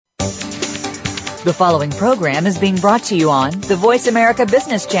The following program is being brought to you on the Voice America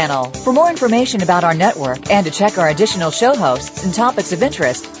Business Channel. For more information about our network and to check our additional show hosts and topics of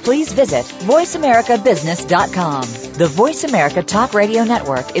interest, please visit voiceamericabusiness.com. The Voice America Talk Radio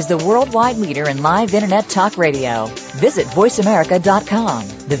Network is the worldwide leader in live Internet talk radio. Visit voiceamerica.com.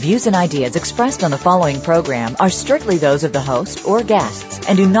 The views and ideas expressed on the following program are strictly those of the host or guests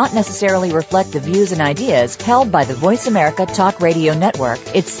and do not necessarily reflect the views and ideas held by the Voice America Talk Radio Network,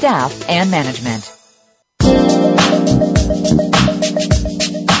 its staff, and management.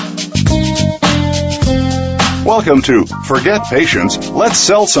 Welcome to Forget Patience, Let's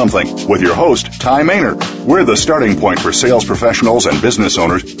Sell Something with your host, Ty Maynard. We're the starting point for sales professionals and business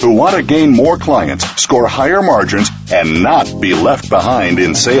owners who want to gain more clients, score higher margins, and not be left behind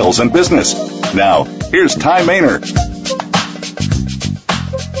in sales and business. Now, here's Ty Maynard.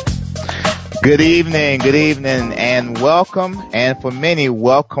 Good evening, and welcome, and for many,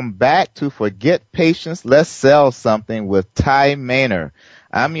 welcome back to Forget Patience, Let's Sell Something with Ty Maynard.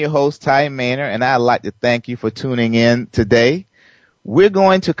 I'm your host, Ty Maynard, and I'd like to thank you for tuning in today. We're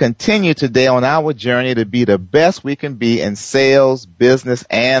going to continue today on our journey to be the best we can be in sales, business,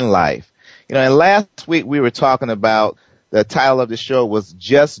 and life. You know, and last week we were talking about, the title of the show was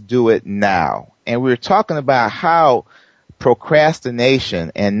Just Do It Now. And we were talking about how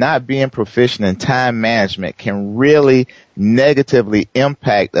procrastination and not being proficient in time management can really negatively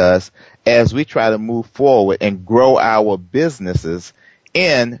impact us as we try to move forward and grow our businesses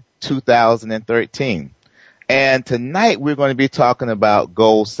in 2013. And tonight we're going to be talking about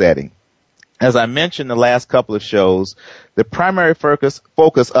goal setting. As I mentioned the last couple of shows, the primary focus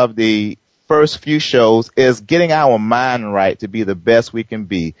of the first few shows is getting our mind right to be the best we can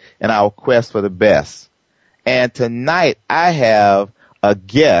be in our quest for the best. And tonight I have a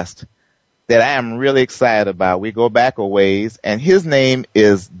guest that I am really excited about. We go back a ways, and his name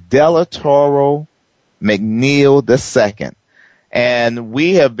is Delatorro McNeal II. And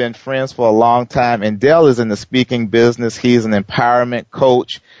we have been friends for a long time, and Del is in the speaking business. He's an empowerment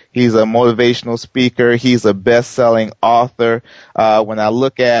coach. He's a motivational speaker. He's a best-selling author. When I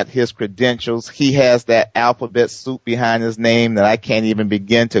look at his credentials, he has that alphabet soup behind his name that I can't even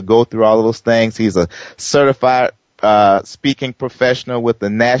begin to go through all of those things. He's a certified speaking professional with the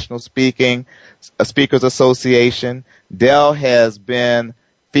National Speakers Association. Del has been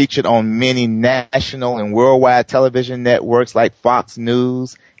featured on many national and worldwide television networks like Fox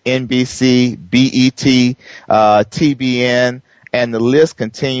News, NBC, BET, TBN, and the list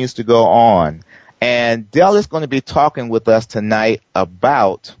continues to go on. And Del is going to be talking with us tonight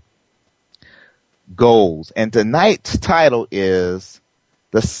about goals. And tonight's title is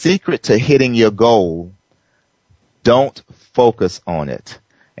The Secret to Hitting Your Goal. Don't focus on it.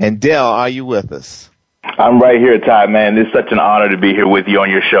 And Del, are you with us? I'm right here, Ty, man. It's such an honor to be here with you on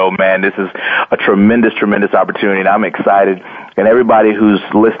your show, man. This is a tremendous opportunity, and I'm excited. And everybody who's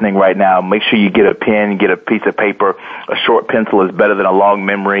listening right now, make sure you get a pen, get a piece of paper. A short pencil is better than a long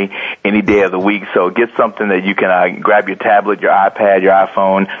memory any day of the week. So get something that you can grab your tablet, your iPad, your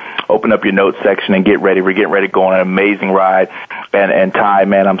iPhone, open up your notes section, and get ready. We're getting ready to go on an amazing ride. And Ty,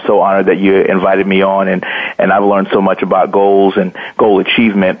 man, I'm so honored that you invited me on, and I've learned so much about goals and goal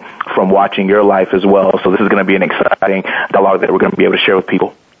achievement from watching your life as well. So this is going to be an exciting dialogue that we're going to be able to share with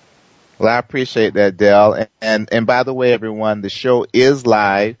people. Well, I appreciate that, Del. And by the way, everyone, the show is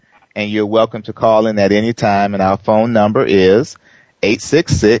live, and you're welcome to call in at any time. And our phone number is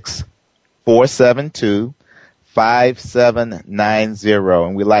 866-472-5790.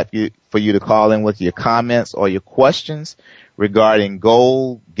 And we'd like for you to call in with your comments or your questions regarding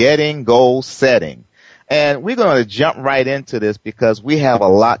goal getting, goal setting. And we're going to jump right into this because we have a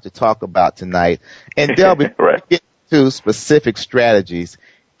lot to talk about tonight. And Del, before we get to specific strategies,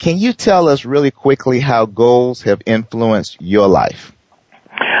 can you tell us really quickly how goals have influenced your life?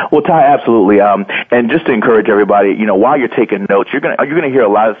 Well, Ty, absolutely. And just to encourage everybody, you know, while you're taking notes, you're gonna hear a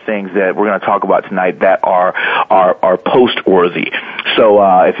lot of things that we're gonna talk about tonight that are post worthy. So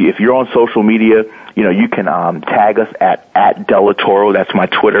if you're on social media, you know, you can tag us at Delatorro. That's my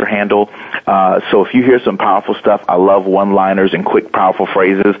Twitter handle. So if you hear some powerful stuff, I love one-liners and quick, powerful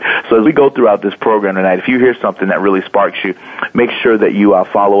phrases. So as we go throughout this program tonight, if you hear something that really sparks you, make sure that you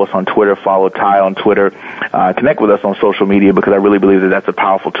follow us on Twitter, follow Ty on Twitter, connect with us on social media, because I really believe that that's a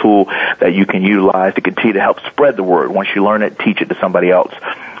powerful tool that you can utilize to continue to help spread the word. Once you learn it, teach it to somebody else.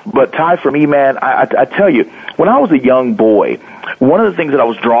 But Ty, for me, man, I tell you, when I was a young boy, one of the things that I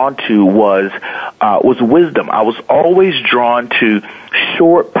was drawn to was wisdom. I was always drawn to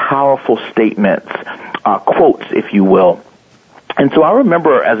short, powerful statements, quotes, if you will. And so I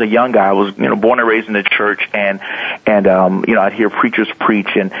remember as a young guy, I was, born and raised in the church, and I'd hear preachers preach,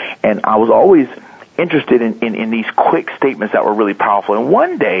 and I was always interested in these quick statements that were really powerful. And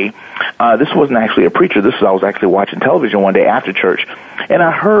one day, this wasn't actually a preacher. I was actually watching television one day after church, and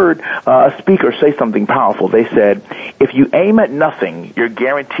I heard a speaker say something powerful. They said, if you aim at nothing, you're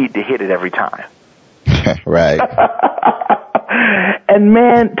guaranteed to hit it every time. Right. And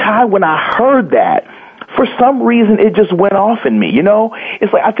man, Ty, when I heard that, for some reason it just went off in me. You know,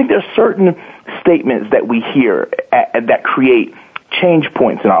 it's like I think there's certain statements that we hear that create change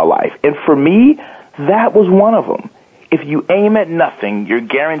points in our life. And for me, that was one of them. If you aim at nothing, you're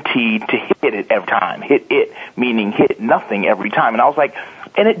guaranteed to hit it every time. Hit it, meaning hit nothing every time. And I was like,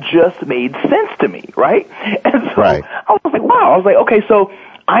 and it just made sense to me, right? And so right. I was like, wow. I was like, okay, so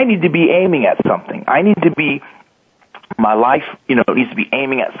I need to be aiming at something. I need to be, my life, needs to be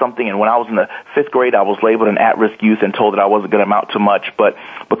aiming at something. And when I was in the 5th grade, I was labeled an at-risk youth and told that I wasn't going to amount to much. But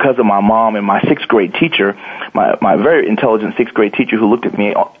because of my mom and my 6th grade teacher, my very intelligent 6th grade teacher who looked at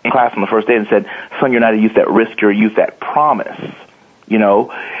me in class on the first day and said, son, you're not a youth at risk, you're a youth at promise,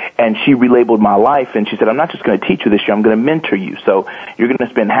 and she relabeled my life, and she said, I'm not just going to teach you this year, I'm going to mentor you. So you're going to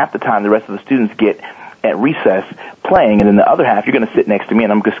spend half the time the rest of the students get at recess playing, and then the other half you're going to sit next to me,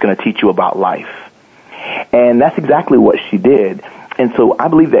 and I'm just going to teach you about life. And that's exactly what she did. And so I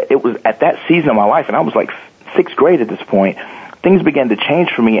believe that it was at that season of my life, and I was like 6th grade at this point, things began to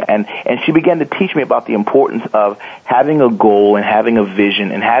change for me, and she began to teach me about the importance of having a goal and having a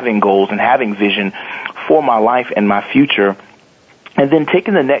vision and having goals and having vision for my life and my future, and then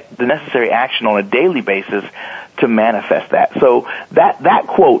taking the necessary action on a daily basis to manifest that. So that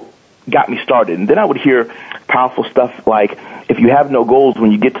quote got me started. And then I would hear powerful stuff like, if you have no goals,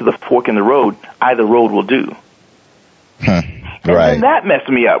 when you get to the fork in the road, either road will do. Right. And that messed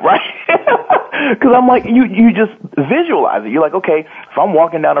me up, right? Because I'm like, you just visualize it. You're like, okay, if I'm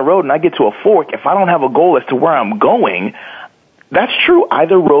walking down the road and I get to a fork, if I don't have a goal as to where I'm going, that's true.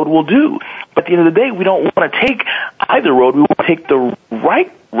 Either road will do. But at the end of the day, we don't want to take either road. We want to take the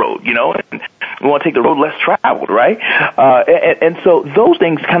right road, and we want to take the road less traveled, right? And so those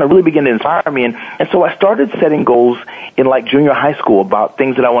things kind of really began to inspire me. And so I started setting goals in like junior high school about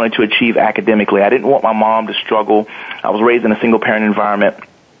things that I wanted to achieve academically. I didn't want my mom to struggle. I was raised in a single parent environment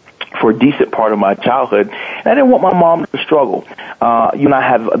for a decent part of my childhood, and I didn't want my mom to struggle. You and I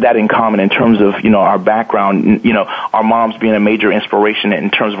have that in common in terms of, our background, our moms being a major inspiration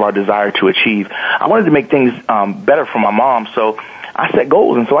in terms of our desire to achieve. I wanted to make things better for my mom, so I set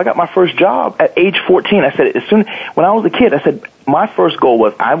goals, and so I got my first job at age 14. I said, when I was a kid, I said, my first goal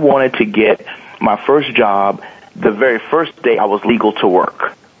was I wanted to get my first job the very first day I was legal to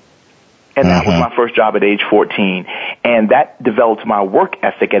work. And that was my first job at age 14. And that developed my work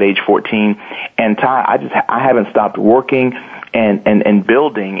ethic at age 14. And Ty, I haven't stopped working and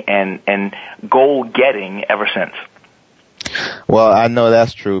building and goal getting ever since. Well, I know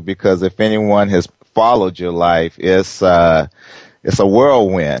that's true because if anyone has followed your life, it's a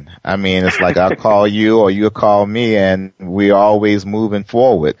whirlwind. I mean, it's like I'll call you or you'll call me and we're always moving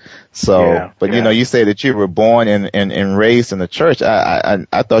forward. So, you say that you were born and raised in the church. I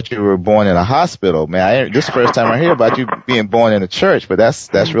thought you were born in a hospital, man. This is the first time I hear about you being born in a church, but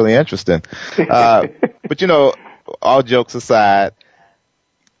that's really interesting. But all jokes aside,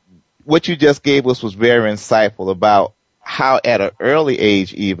 what you just gave us was very insightful about how at an early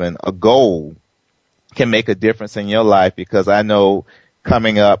age even a goal can make a difference in your life, because I know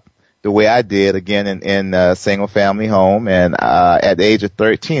coming up the way I did, again, in a single family home, and at the age of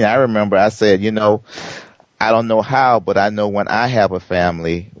 13, I remember I said, I don't know how, but I know when I have a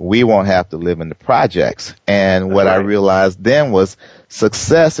family, we won't have to live in the projects. And what I realized then was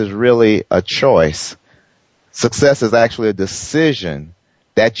success is really a choice. Success is actually a decision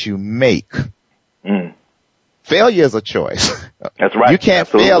that you make. Failure is a choice. That's right. You can't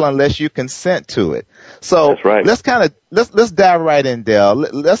fail unless you consent to it. So let's dive right in, Del.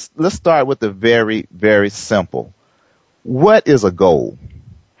 Let's start with the very, very simple. What is a goal?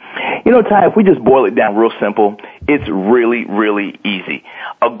 Ty, if we just boil it down real simple, it's really, really easy.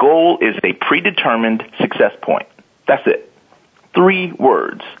 A goal is a predetermined success point. That's it. 3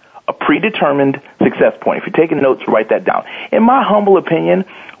 words. A predetermined success point. If you're taking notes, write that down. In my humble opinion,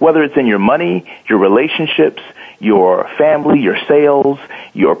 whether it's in your money, your relationships, your family, your sales,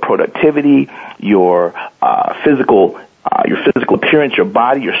 your productivity, your physical appearance, your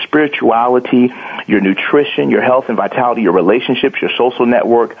body, your spirituality, your nutrition, your health and vitality, your relationships, your social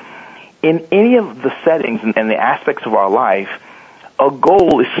network, in any of the settings and the aspects of our life, a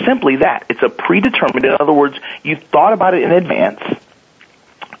goal is simply that. It's a predetermined, in other words, you thought about it in advance,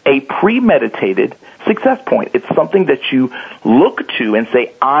 a premeditated success point. It's something that you look to and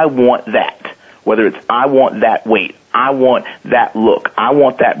say, I want that. Whether it's I want that weight, I want that look, I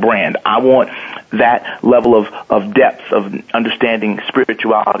want that brand, I want that level of depth of understanding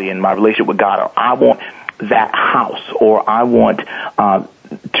spirituality and my relationship with God, or I want that house, or I want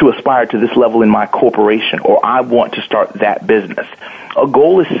to aspire to this level in my corporation, or I want to start that business. A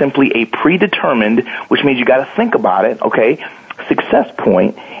goal is simply a predetermined, which means you got to think about it, okay, success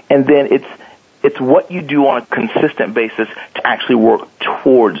point, and then it's what you do on a consistent basis to actually work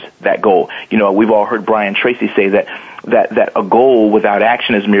towards that goal. You know, we've all heard Brian Tracy say that a goal without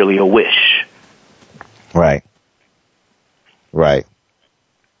action is merely a wish. Right. Right.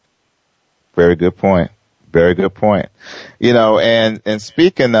 Very good point. Very good point. You know, and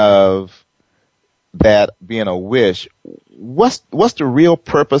speaking of that being a wish, what's the real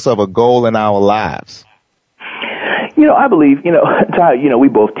purpose of a goal in our lives? You know, I believe, Ty, we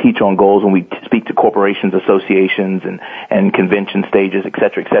both teach on goals when we speak to corporations, associations, and convention stages, et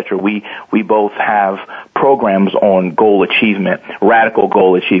cetera, we both have programs on goal achievement, radical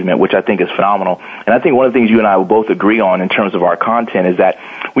goal achievement, which I think is phenomenal. And I think one of the things you and I will both agree on in terms of our content is that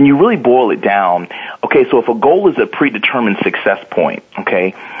when you really boil it down, okay, so if a goal is a predetermined success point,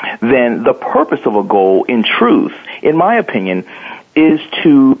 okay, then the purpose of a goal, in truth, in my opinion, is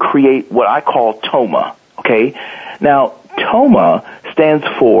to create what I call TOMA, okay? Now, TOMA stands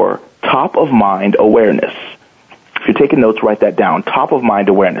for top of mind awareness. If you're taking notes, write that down. Top of mind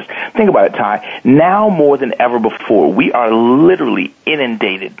awareness. Think about it, Ty. Now more than ever before, we are literally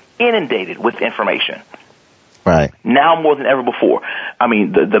inundated with information. Right. Now more than ever before. I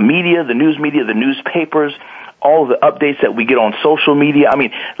mean, the media, the news media, the newspapers, all of the updates that we get on social media. I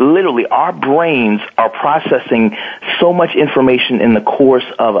mean, literally, our brains are processing so much information in the course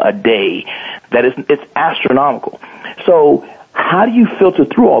of a day that it's astronomical. So how do you filter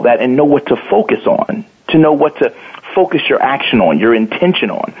through all that and know what to focus on, to know what to focus your action on, your intention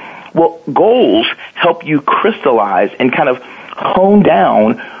on? Well, goals help you crystallize and kind of hone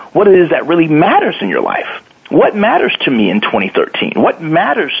down what it is that really matters in your life. What matters to me in 2013? What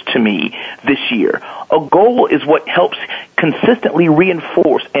matters to me this year? A goal is what helps consistently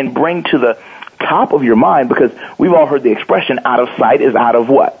reinforce and bring to the top of your mind, because we've all heard the expression, out of sight is out of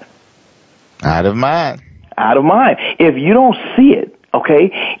what? Out of mind. Out of mind. If you don't see it,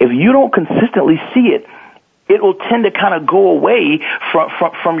 okay, if you don't consistently see it, it will tend to kind of go away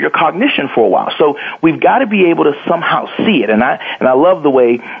from your cognition for a while. So we've got to be able to somehow see it. And I love the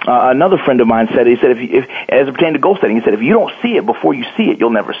way another friend of mine said. He said, if as it pertained to goal setting, he said, if you don't see it before you see it, you'll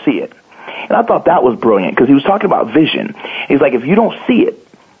never see it. And I thought that was brilliant, because he was talking about vision. He's like, if you don't see it,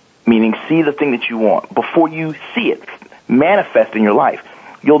 meaning see the thing that you want, before you see it manifest in your life,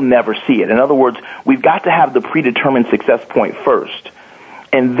 you'll never see it. In other words, we've got to have the predetermined success point first.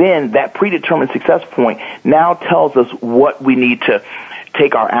 And then that predetermined success point now tells us what we need to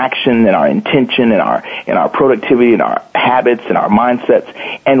take our action and our intention and our productivity and our habits and our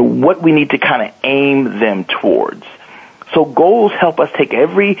mindsets, and what we need to kind of aim them towards. So goals help us take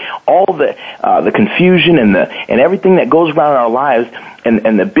all the confusion and everything that goes around in our lives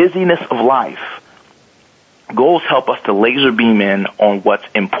and the busyness of life. Goals help us to laser beam in on what's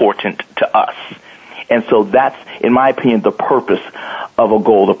important to us. And so that's, in my opinion, the purpose of a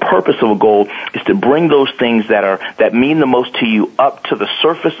goal. The purpose of a goal is to bring those things that mean the most to you up to the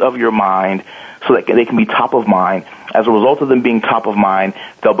surface of your mind, so that they can be top of mind. As a result of them being top of mind,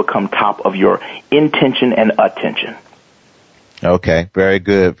 they'll become top of your intention and attention. Okay, very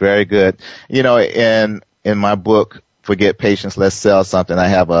good, very good. You know, in my book, Forget Patience, Let's Sell Something, I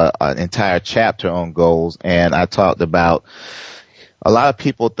have an entire chapter on goals, and I talked about a lot of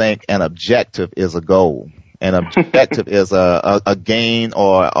people think an objective is a goal. An objective is a gain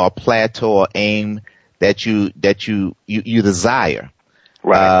or a plateau or aim that you desire.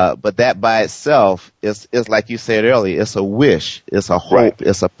 Right. But that by itself is like you said earlier, it's a wish, it's a hope, right.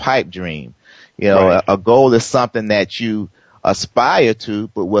 It's a pipe dream. You know, right. a goal is something that you aspire to,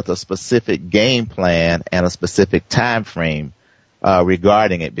 but with a specific game plan and a specific time frame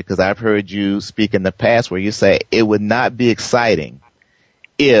regarding it. Because I've heard you speak in the past where you say it would not be exciting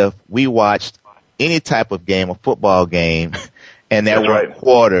if we watched any type of game, a football game, and there weren't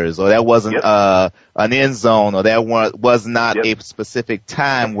quarters, or there wasn't an end zone, or there was not a specific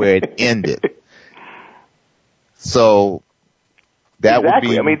time where it ended. So that would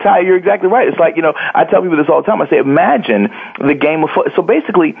be... I mean, Ty, you're exactly right. It's like, I tell people this all the time. I say, imagine the game of football. So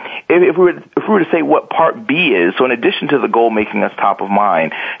basically, if we were to say what part B is, so in addition to the goal making us top of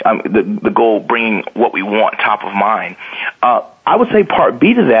mind, the goal bringing what we want top of mind, I would say part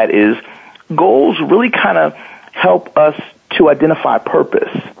B to that is goals really kind of help us to identify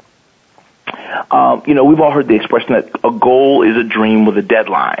purpose. We've all heard the expression that a goal is a dream with a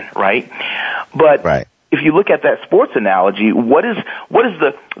deadline, right? But if you look at that sports analogy, what is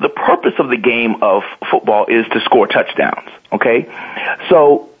the purpose of the game of football is to score touchdowns, okay?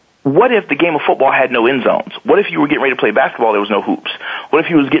 So what if the game of football had no end zones? What if you were getting ready to play basketball, there was no hoops? What if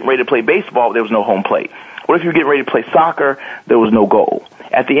you was getting ready to play baseball, there was no home plate? What if you were getting ready to play soccer, there was no goal?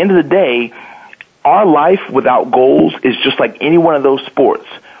 At the end of the day, our life without goals is just like any one of those sports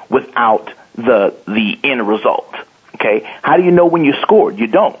without the end result, okay? How do you know when you scored? You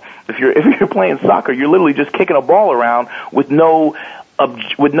don't. If you're playing soccer, you're literally just kicking a ball around with no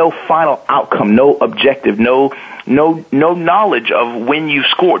final outcome, no objective, no knowledge of when you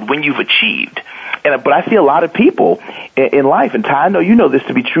scored, when you've achieved. But I see a lot of people in life, and Ty, I know you know this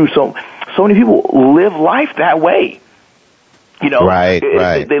to be true. So many people live life that way. You know, right.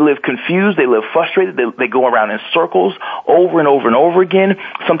 They live confused, they live frustrated, they go around in circles over and over and over again,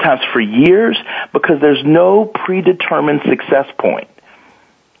 sometimes for years, because there's no predetermined success point.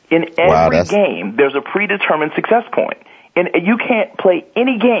 In every game, there's a predetermined success point. And you can't play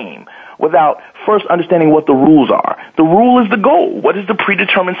any game without first understanding what the rules are. The rule is the goal. What is the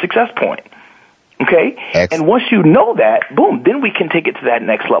predetermined success point? Okay? Excellent. And once you know that, boom, then we can take it to that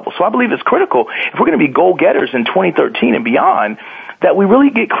next level. So I believe it's critical, if we're going to be goal-getters in 2013 and beyond, that we really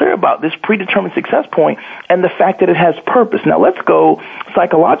get clear about this predetermined success point and the fact that it has purpose. Now let's go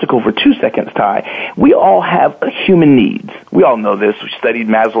psychological for 2 seconds, Ty. We all have human needs. We all know this. We studied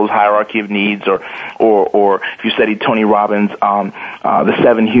Maslow's hierarchy of needs, or if you studied Tony Robbins, the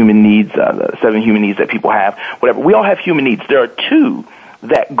seven human needs that people have, whatever. We all have human needs. There are two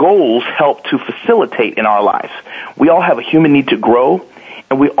that goals help to facilitate in our lives. We all have a human need to grow,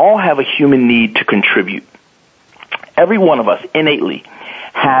 and we all have a human need to contribute. Every one of us innately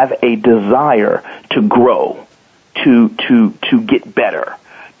have a desire to grow, to get better,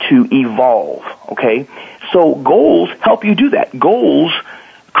 to evolve, okay? So goals help you do that. Goals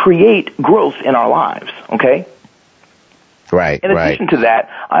create growth in our lives, okay? Right. In addition to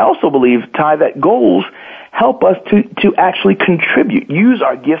that, I also believe, Ty, that goals help us to actually contribute, use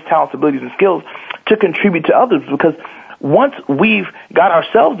our gifts, talents, abilities, and skills to contribute to others, because once we've got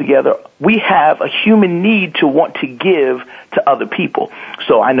ourselves together, we have a human need to want to give to other people.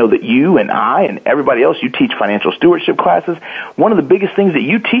 So I know that you and I and everybody else, you teach financial stewardship classes. One of the biggest things that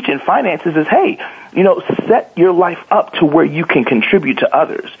you teach in finances is, hey, set your life up to where you can contribute to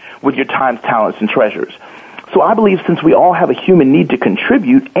others with your time, talents, and treasures. So I believe since we all have a human need to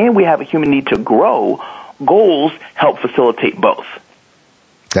contribute and we have a human need to grow, goals help facilitate both.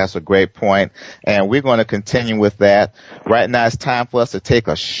 That's a great point, and we're going to continue with that. Right now it's time for us to take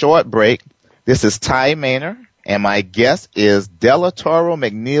a short break. This is Ty Maynard, and my guest is Delatorro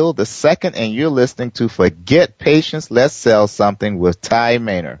McNeal II, and you're listening to Forget Patience, Let's Sell Something with Ty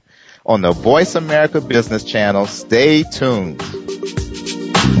Maynard on the Voice America Business Channel. Stay tuned.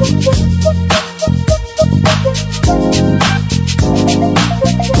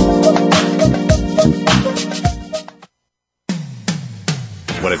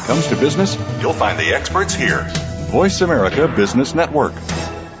 When it comes to business, you'll find the experts here. Voice America Business Network.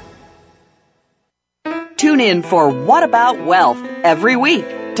 Tune in for What About Wealth every week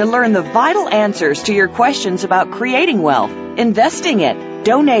to learn the vital answers to your questions about creating wealth, investing it,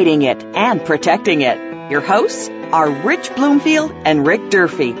 donating it, and protecting it. Your hosts are Rich Bloomfield and Rick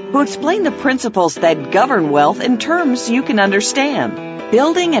Durfee, who explain the principles that govern wealth in terms you can understand.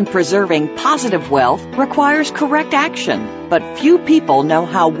 Building and preserving positive wealth requires correct action, but few people know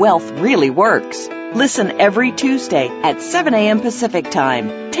how wealth really works. Listen every Tuesday at 7 a.m. Pacific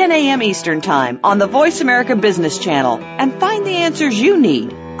Time, 10 a.m. Eastern Time on the Voice America Business Channel and find the answers you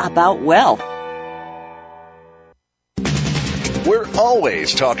need about wealth. We're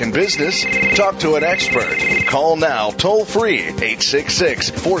always talking business. Talk to an expert. Call now toll free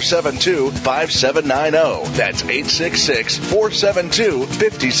 866-472-5790. That's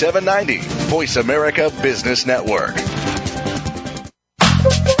 866-472-5790. Voice America Business Network.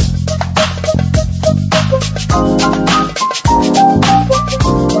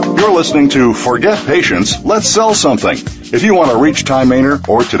 You're listening to Forget Patience, Let's Sell Something. If you want to reach Ty Maynard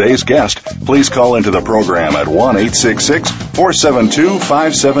or today's guest, please call into the program at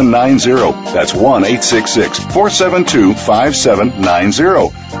 1-866-472-5790. That's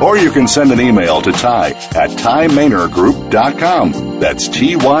 1-866-472-5790. Or you can send an email to Ty at TyMaynardGroup.com. That's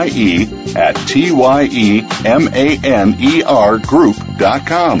TYE at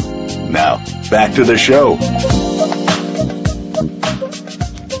TYEMANERGroup.com. Now, back to the show.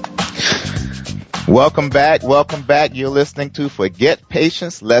 Welcome back. You're listening to Forget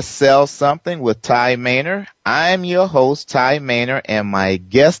Patience, Let's Sell Something with Ty Maynard. I'm your host, Ty Maynard, and my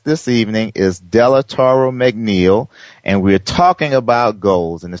guest this evening is Delatorro McNeal, and we're talking about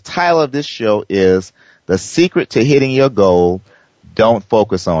goals. And the title of this show is The secret to hitting your goal, don't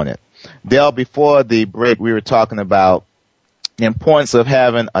focus on it. Dale, before the break, we were talking about the importance of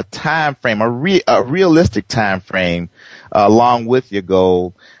having a time frame, a realistic time frame along with your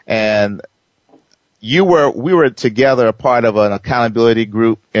goal. And we were together a part of an accountability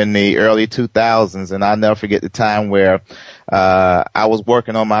group in the early 2000s, and I'll never forget the time where I was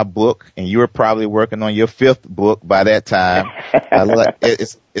working on my book, and you were probably working on your 5th book by that time.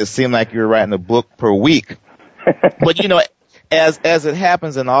 It seemed like you were writing a book per week. But, you know, as it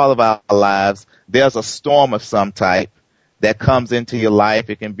happens in all of our lives, there's a storm of some type that comes into your life.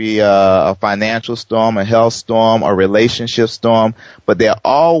 It can be a financial storm, a health storm, a relationship storm, but there are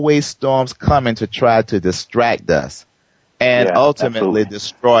always storms coming to try to distract us and ultimately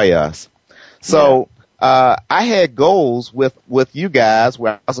destroy us. So I had goals with you guys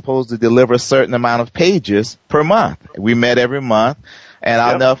where I was supposed to deliver a certain amount of pages per month. We met every month, and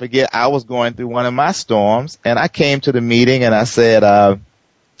I'll never forget, I was going through one of my storms, and I came to the meeting and I said,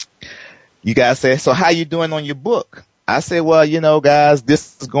 you guys said, so how you doing on your book? I said, well, you know, guys,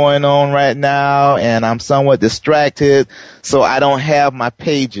 this is going on right now, and I'm somewhat distracted, so I don't have my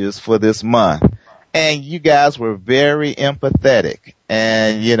pages for this month. And you guys were very empathetic,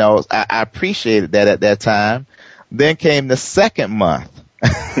 and, you know, I appreciated that at that time. Then came the second month,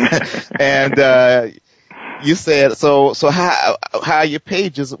 and you said, so how are your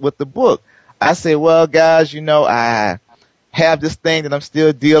pages with the book? I said, well, guys, you know, I have this thing that I'm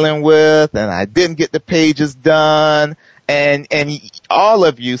still dealing with, and I didn't get the pages done. And all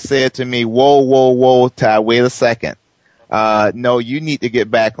of you said to me, whoa, Ty, wait a second. No, you need to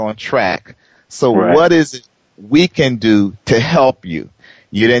get back on track. So what is it we can do to help you?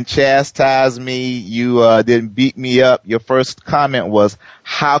 You didn't chastise me. You didn't beat me up. Your first comment was,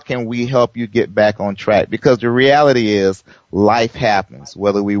 how can we help you get back on track? Because the reality is life happens,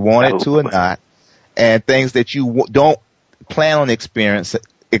 whether we want it to or not, and things that you don't plan on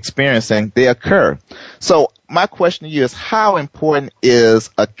experiencing, they occur. So my question to you is, how important is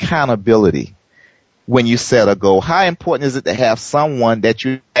accountability when you set a goal? How important is it to have someone that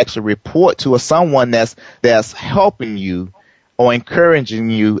you actually report to, or someone that's helping you or encouraging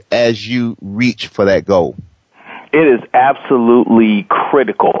you as you reach for that goal? It is absolutely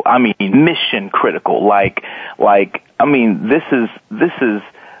critical. I mean, mission critical.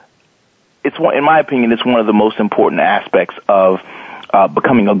 It's one, in my opinion, it's one of the most important aspects of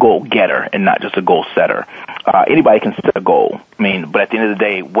becoming a goal getter and not just a goal setter. Anybody can set a goal. I mean, but at the end of the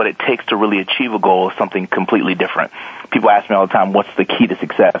day, what it takes to really achieve a goal is something completely different. People ask me all the time, what's the key to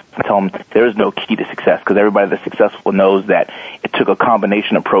success? I tell them there is no key to success, because everybody that's successful knows that it took a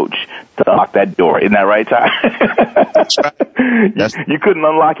combination approach to unlock that door. Isn't that right, Ty? That's right. You couldn't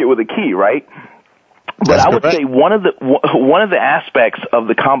unlock it with a key, right? But I would say one of the aspects of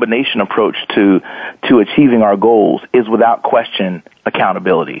the combination approach to achieving our goals is, without question,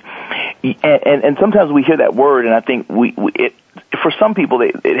 accountability. And sometimes we hear that word, and I think for some people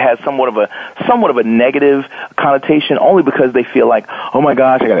it has somewhat of a negative connotation, only because they feel like, oh my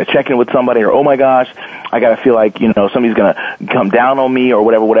gosh, I got to check in with somebody, or oh my gosh, I got to feel like, you know, somebody's going to come down on me, or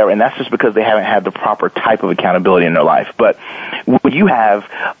whatever. And that's just because they haven't had the proper type of accountability in their life. But when you have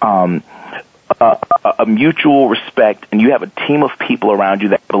a mutual respect, and you have a team of people around you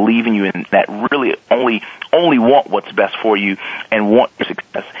that believe in you and that really only want what's best for you and want your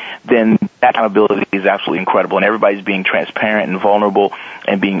success, then that accountability is absolutely incredible, and everybody's being transparent and vulnerable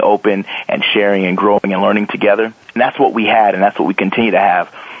and being open and sharing and growing and learning together. And that's what we had, and that's what we continue to have.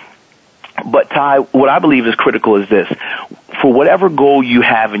 But Ty, what I believe is critical is this: for whatever goal you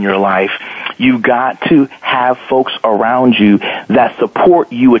have in your life, you've got to have folks around you that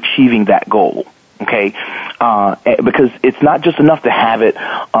support you achieving that goal. Okay? Because it's not just enough to have it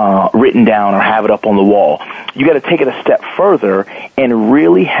written down or have it up on the wall. You got to take it a step further and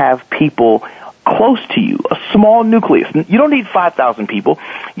really have people close to you, a small nucleus. You don't need 5,000 people.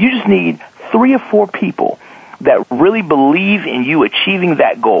 You just need 3 or 4 people that really believe in you achieving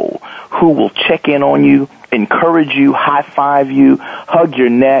that goal, who will check in on you, encourage you, high five you, hug your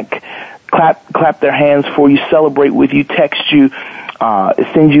neck, clap their hands for you, celebrate with you, text you,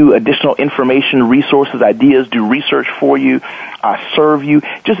 send you additional information, resources, ideas, do research for you, serve you,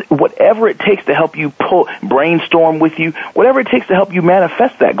 just whatever it takes to help you brainstorm with you, whatever it takes to help you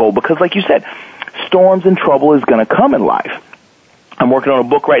manifest that goal. Because like you said, storms and trouble is going to come in life. I'm working on a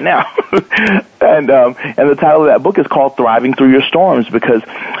book right now, and the title of that book is called Thriving Through Your Storms, because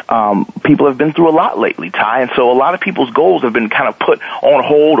people have been through a lot lately, Ty, and so a lot of people's goals have been kind of put on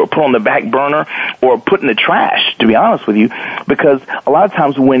hold or put on the back burner or put in the trash, to be honest with you, because a lot of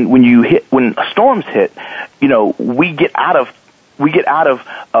times when storms hit, you know, we get out of out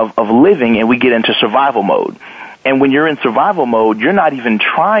of living and we get into survival mode. And when you're in survival mode, you're not even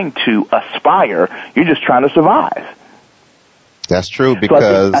trying to aspire. You're just trying to survive. That's true,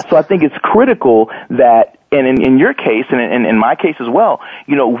 because... So I think it's critical that, and in your case, and in my case as well,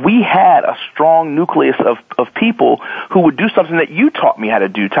 we had a strong nucleus of people who would do something that you taught me how to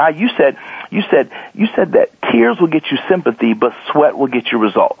do, Ty. You said that tears will get you sympathy, but sweat will get you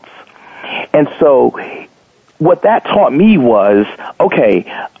results. And so what that taught me was,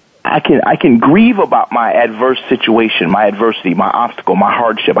 okay, I can grieve about my adverse situation, my adversity, my obstacle, my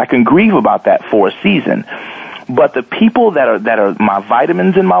hardship. I can grieve about that for a season. But the people that are my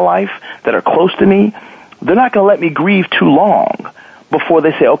vitamins in my life, that are close to me, they're not going to let me grieve too long before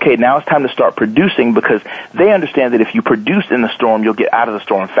they say, okay, now it's time to start producing, because they understand that if you produce in the storm, you'll get out of the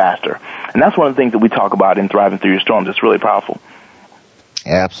storm faster. And that's one of the things that we talk about in Thriving Through Your Storms. It's really powerful.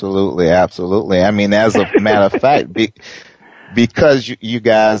 Absolutely, absolutely. I mean, as a matter of fact, because you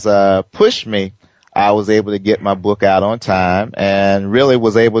guys pushed me, I was able to get my book out on time and really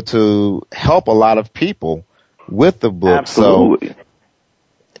was able to help a lot of people with the book. Absolutely.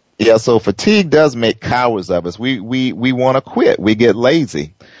 So fatigue does make cowards of us. We want to quit. We get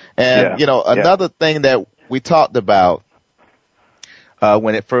lazy. And, another thing that we talked about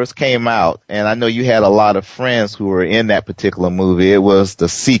when it first came out, and I know you had a lot of friends who were in that particular movie, it was The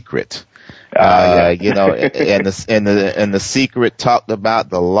Secret. And the Secret talked about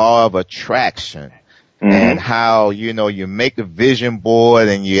the law of attraction. Mm-hmm. And how, you make a vision board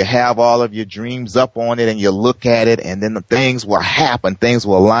and you have all of your dreams up on it and you look at it and then the things will happen, things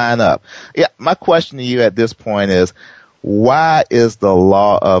will line up. Yeah, my question to you at this point is, why is the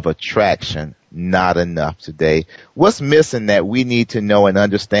law of attraction not enough today? What's missing that we need to know and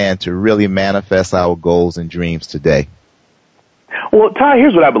understand to really manifest our goals and dreams today? Well, Ty,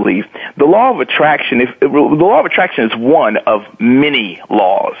 here's what I believe. The law of attraction, the law of attraction is one of many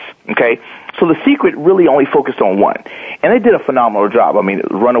laws, okay? So The Secret really only focused on one. And they did a phenomenal job. I mean,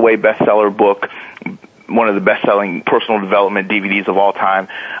 runaway bestseller book, one of the best-selling personal development DVDs of all time.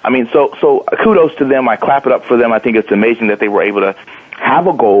 I mean, so kudos to them. I clap it up for them. I think it's amazing that they were able to have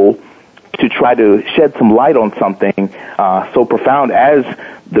a goal to try to shed some light on something so profound as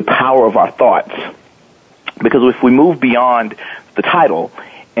the power of our thoughts. Because if we move beyond the title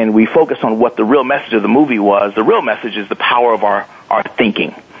and we focus on what the real message of the movie was, the real message is the power of our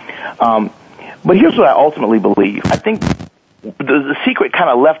thinking. But here's what I ultimately believe. I think the Secret kind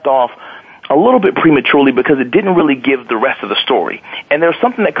of left off a little bit prematurely because it didn't really give the rest of the story. And there's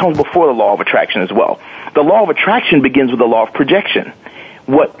something that comes before the law of attraction as well. The law of attraction begins with the law of projection.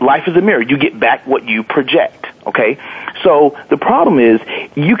 What life is a mirror. You get back what you project, okay? So the problem is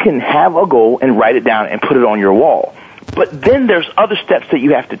you can have a goal and write it down and put it on your wall. But then there's other steps that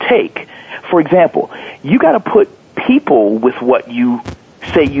you have to take. For example, you got to put people with what you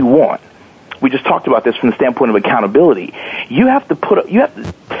say you want. We just talked about this from the standpoint of accountability. You have to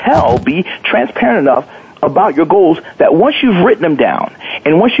be transparent enough about your goals that once you've written them down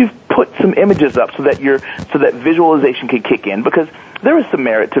and once you've put some images up so that visualization can kick in, because there is some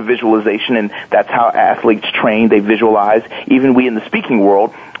merit to visualization, and that's how athletes train. They visualize. Even we in the speaking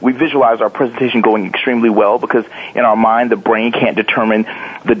world, we visualize our presentation going extremely well, because in our mind, the brain can't determine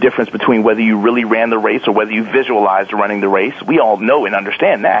the difference between whether you really ran the race or whether you visualized running the race. We all know and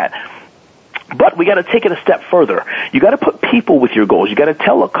understand that. But we got to take it a step further. You got to put people with your goals. You got to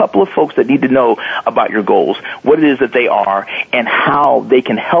tell a couple of folks that need to know about your goals, what it is that they are, and how they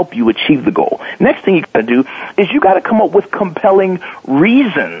can help you achieve the goal. Next thing you got to do is you got to come up with compelling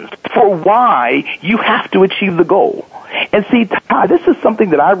reasons for why you have to achieve the goal. And see, Todd, this is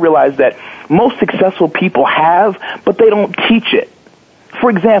something that I realize that most successful people have, but they don't teach it. For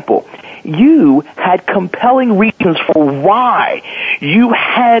example, you had compelling reasons for why you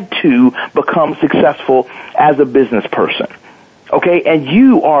had to become successful as a business person. Okay, and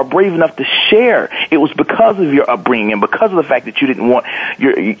you are brave enough to share. It was because of your upbringing and because of the fact that you didn't want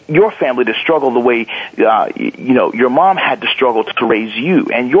your family to struggle the way your mom had to struggle to raise you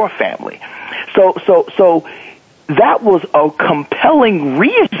and your family. So that was a compelling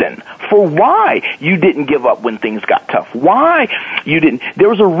reason for why you didn't give up when things got tough. Why you didn't. There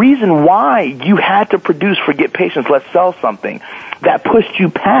was a reason why you had to produce Forget Patience, Let's Sell Something that pushed you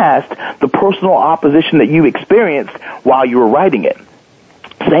past the personal opposition that you experienced while you were writing it.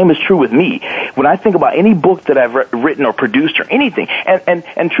 Same is true with me. When I think about any book that I've written or produced or anything,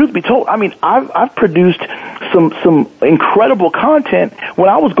 and truth be told, I mean, I've produced some incredible content when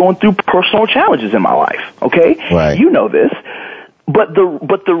I was going through personal challenges in my life. Okay, right. You know this, but the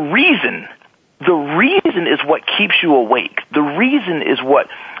reason is what keeps you awake. The reason is what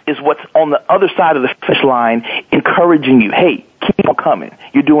is what's on the other side of the finish line encouraging you. Hey, keep on coming.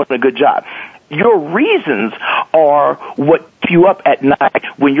 You're doing a good job. Your reasons are what keep you up at night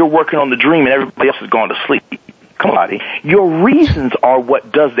when you're working on the dream and everybody else is going to sleep. Come on, buddy. Your reasons are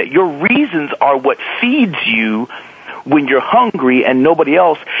what does that. Your reasons are what feeds you when you're hungry and nobody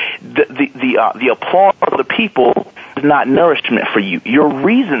else. The applause of the people is not nourishment for you. Your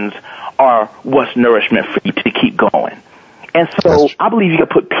reasons are what's nourishment for you to keep going. And so I believe you got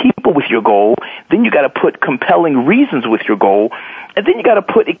to put people with your goal, then you got to put compelling reasons with your goal, and then you got to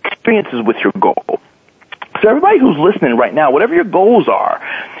put experiences with your goal. So everybody who's listening right now, whatever your goals are,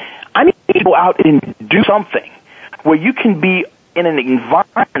 I need you to go out and do something where you can be in an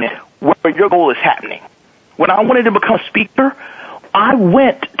environment where your goal is happening. When I wanted to become a speaker, I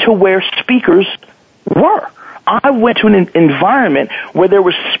went to where speakers were. I went to an environment where there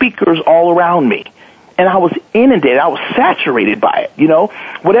were speakers all around me. And I was inundated. I was saturated by it. You know,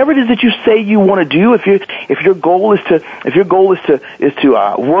 whatever it is that you say you want to do, if your goal is to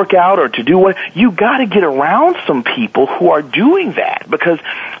work out or to do what, you got to get around some people who are doing that, because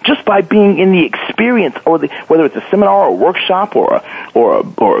just by being in the experience, or whether it's a seminar or a workshop or a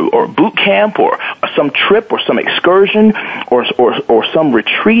boot camp or some trip or some excursion or some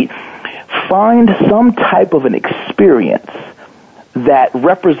retreat, find some type of an experience that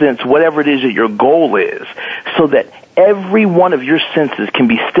represents whatever it is that your goal is, so that every one of your senses can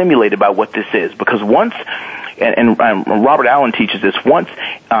be stimulated by what this is. Because once, and Robert Allen teaches this, once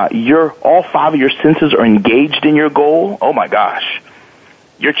all five of your senses are engaged in your goal, oh my gosh,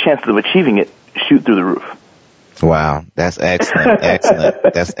 your chances of achieving it shoot through the roof. Wow, that's excellent, excellent.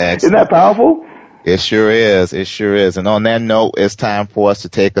 That's excellent. Isn't that powerful? It sure is. It sure is. And on that note, it's time for us to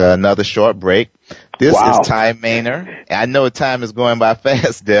take another short break. This is Ty Maynor. I know time is going by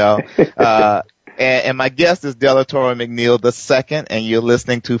fast, Del. And my guest is Delatorro McNeal II, and you're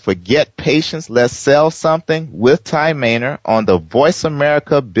listening to Forget Patience, Let's Sell Something with Ty Maynor on the Voice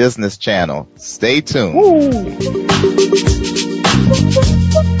America Business Channel. Stay tuned.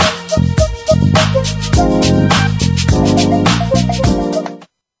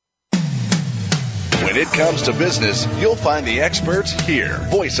 When it comes to business, you'll find the experts here.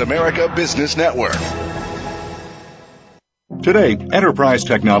 Voice America Business Network. Today, enterprise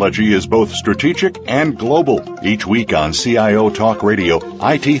technology is both strategic and global. Each week on CIO Talk Radio,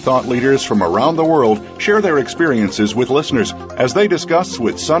 IT thought leaders from around the world share their experiences with listeners as they discuss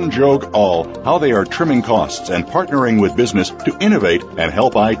with Sanjog Aul how they are trimming costs and partnering with business to innovate and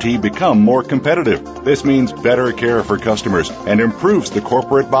help IT become more competitive. This means better care for customers and improves the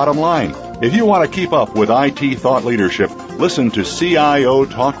corporate bottom line. If you want to keep up with IT thought leadership, listen to CIO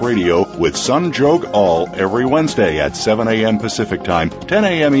Talk Radio with Sanjog Aul every Wednesday at 7 a.m. Pacific Time, 10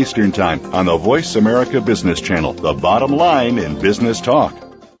 a.m. Eastern Time on the Voice America Business Channel, the bottom line in business talk.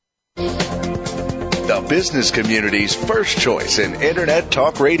 The business community's first choice in Internet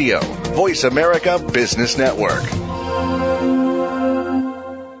Talk Radio, Voice America Business Network.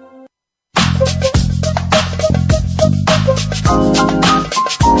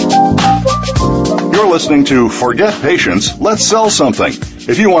 You're listening to Forget Patience, Let's Sell Something.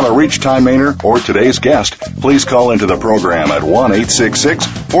 If you want to reach Ty Maynor or today's guest, please call into the program at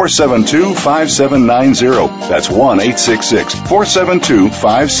 1-866-472-5790. That's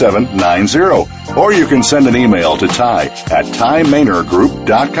 1-866-472-5790. Or you can send an email to Ty at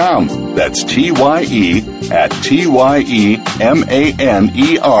TyMaynorGroup.com. That's TYE at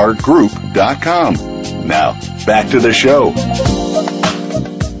TYEMANERGroup.com. Now, back to the show.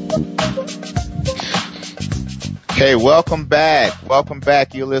 Okay, welcome back. Welcome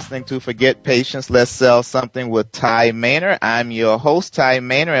back. You're listening to Forget Patience, Let's Sell Something with Ty Maynor. I'm your host, Ty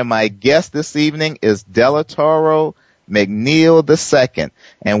Maynor, and my guest this evening is Delatorro McNeal II.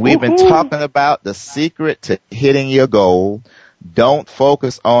 And we've been talking about the secret to hitting your goal. Don't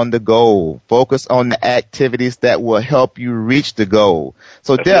focus on the goal. Focus on the activities that will help you reach the goal.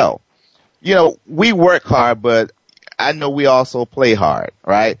 So, Del, you know, we work hard, but I know we also play hard,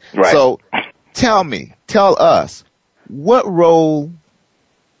 right? Right. So tell us, what role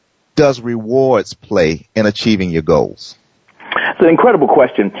does rewards play in achieving your goals? It's an incredible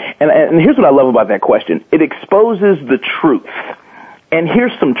question. And here's what I love about that question. It exposes the truth. And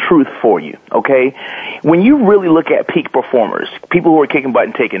here's some truth for you, okay? When you really look at peak performers, people who are kicking butt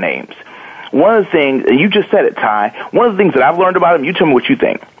and taking names, one of the things, and you just said it, Ty, one of the things that I've learned about them, you tell me what you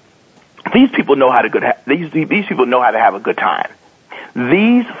think. These people know how to these people know how to have a good time.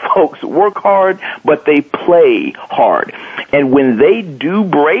 These folks work hard, but they play hard. And when they do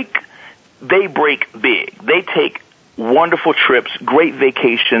break, they break big. They take wonderful trips, great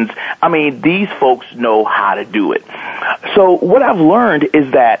vacations. I mean, these folks know how to do it. So what I've learned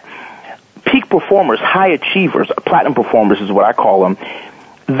is that peak performers, high achievers, platinum performers is what I call them,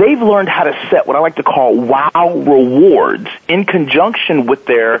 they've learned how to set what I like to call wow rewards in conjunction with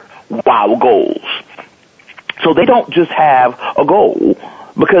their wow goals. So they don't just have a goal,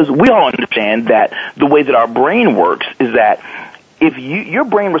 because we all understand that the way that our brain works is that if your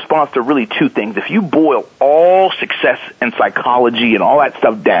brain responds to really two things. If you boil all success and psychology and all that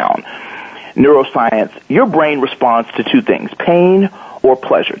stuff down, neuroscience, your brain responds to two things, pain or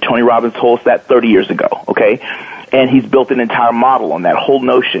pleasure. Tony Robbins told us that 30 years ago, okay? And he's built an entire model on that whole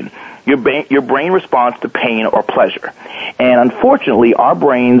notion. Your brain responds to pain or pleasure. And unfortunately, our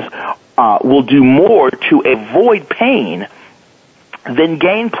brains will do more to avoid pain than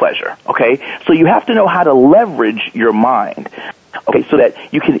gain pleasure, okay? So you have to know how to leverage your mind, okay, so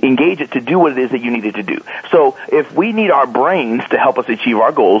that you can engage it to do what it is that you need it to do. So if we need our brains to help us achieve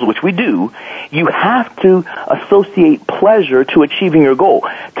our goals, which we do, you have to associate pleasure to achieving your goal.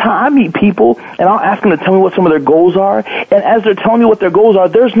 I meet people, and I'll ask them to tell me what some of their goals are, and as they're telling me what their goals are,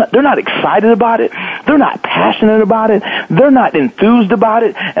 they're not excited about it, they're not passionate about it, they're not enthused about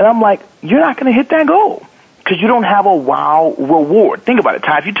it, and I'm like, you're not going to hit that goal, because you don't have a wow reward. Think about it,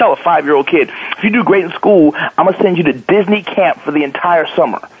 Ty. If you tell a 5-year-old kid, if you do great in school, I'm going to send you to Disney camp for the entire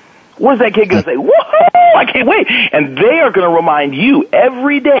summer. What is that kid going to say? Woohoo! I can't wait. And they are going to remind you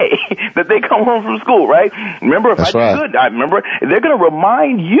every day that they come home from school, right? Remember, if I do good, they're going to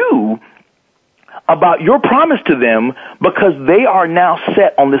remind you about your promise to them, because they are now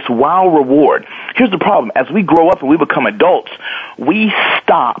set on this wow reward. Here's the problem. As we grow up and we become adults, we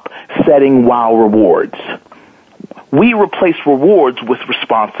stop setting wow rewards. We replace rewards with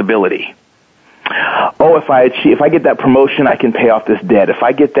responsibility. Oh, if I get that promotion, I can pay off this debt. If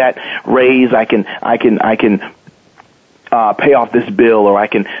I get that raise, I can pay off this bill, or I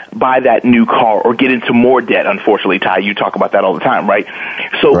can buy that new car, or get into more debt. Unfortunately, Ty, you talk about that all the time, right?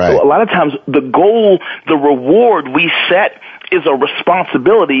 So a lot of times the goal, the reward we set is a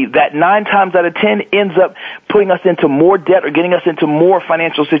responsibility that 9 times out of 10 ends up putting us into more debt or getting us into more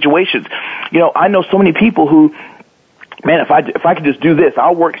financial situations. You know, I know so many people who, man, if I could just do this,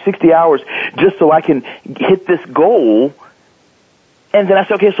 I'll work 60 hours just so I can hit this goal. And then I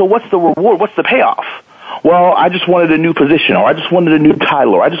say, okay, so what's the reward? What's the payoff? Well, I just wanted a new position, or I just wanted a new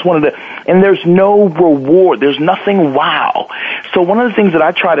title, or I just wanted and there's no reward. There's nothing wow. So one of the things that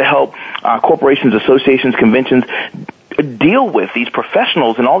I try to help corporations, associations, conventions deal with, these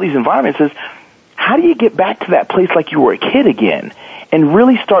professionals in all these environments, is how do you get back to that place like you were a kid again and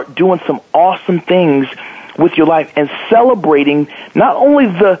really start doing some awesome things with your life and celebrating not only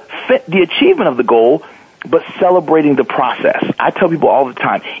the achievement of the goal, but celebrating the process. I tell people all the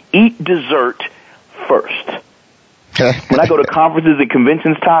time, eat dessert first. When I go to conferences and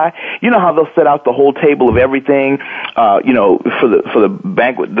conventions, Ty, you know how they'll set out the whole table of everything, for the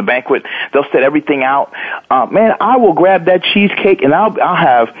banquet, they'll set everything out. Man, I will grab that cheesecake and I'll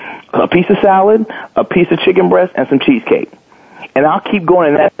have a piece of salad, a piece of chicken breast, and some cheesecake. And I'll keep going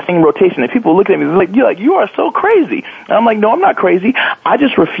in that same rotation. And people look at me and they're like, you are so crazy. And I'm like, no, I'm not crazy. I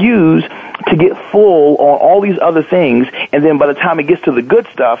just refuse to get full on all these other things. And then by the time it gets to the good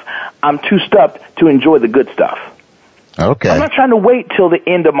stuff, I'm too stuffed to enjoy the good stuff. Okay. I'm not trying to wait till the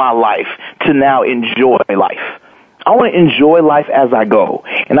end of my life to now enjoy life. I want to enjoy life as I go.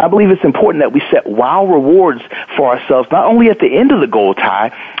 And I believe it's important that we set wow rewards for ourselves, not only at the end of the goal,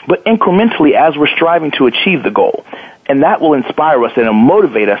 Ty, but incrementally as we're striving to achieve the goal. And that will inspire us and it'll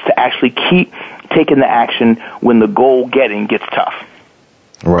motivate us to actually keep taking the action when the goal getting gets tough.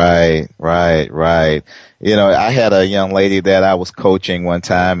 Right. You know, I had a young lady that I was coaching one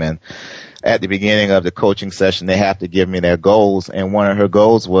time, and at the beginning of the coaching session, they have to give me their goals. And one of her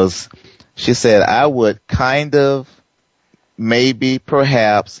goals was, she said, I would kind of, maybe,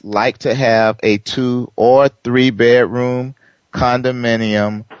 perhaps, like to have a 2 or 3 bedroom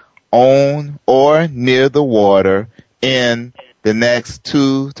condominium on or near the water in the next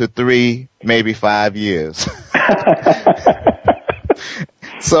 2 to 3, maybe 5 years.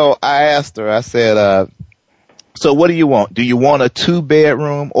 So I asked her, I said, so what do you want? Do you want a 2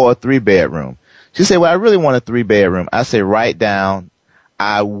 bedroom or a 3 bedroom? She said, well, I really want a 3 bedroom. I said, write down,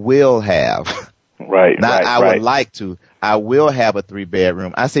 I will have. Right. Not I would like to. I will have a 3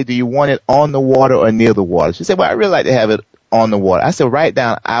 bedroom. I said, do you want it on the water or near the water? She said, well, I really like to have it on the water. I said, write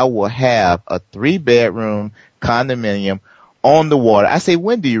down, I will have a 3 bedroom condominium on the water. I say,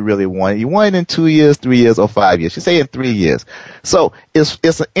 when do you really want it? You want it in 2 years, 3 years, or 5 years? She say in 3 years. So it's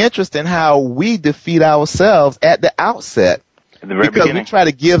interesting how we defeat ourselves at the outset, at the very because beginning. we try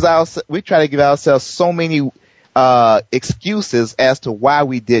to give ourselves so many excuses as to why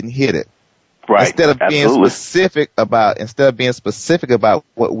we didn't hit it. Right. Instead of being specific about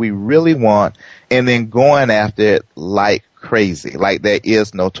what we really want and then going after it like crazy, like there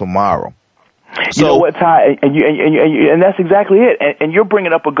is no tomorrow. You know what, Ty, and that's exactly it. And you're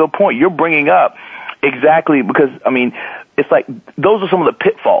bringing up a good point. You're bringing up exactly because, I mean, it's like those are some of the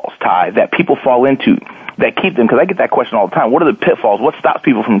pitfalls, Ty, that people fall into that keep them, because I get that question all the time. What are the pitfalls? What stops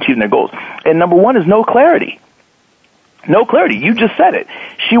people from achieving their goals? And number one is no clarity. No clarity. You just said it.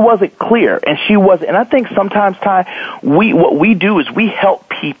 She wasn't clear, and I think sometimes, Ty, what we do is we help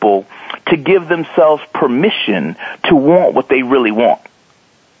people to give themselves permission to want what they really want.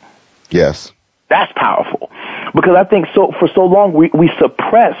 Yes. That's powerful. Because I think for so long we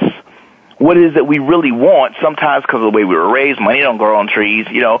suppress what it is that we really want, sometimes because of the way we were raised. Money don't grow on trees,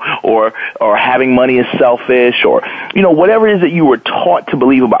 or having money is selfish, or, whatever it is that you were taught to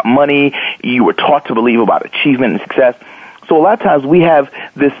believe about money, you were taught to believe about achievement and success. So a lot of times we have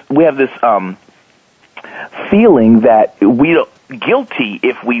this feeling that we don't guilty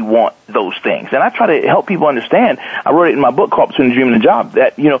if we want those things. And I try to help people understand. I wrote it in my book called Between the Dream and the Job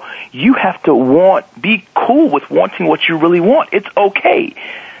that, you have to be cool with wanting what you really want. It's okay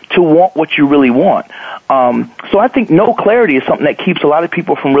to want what you really want. So I think no clarity is something that keeps a lot of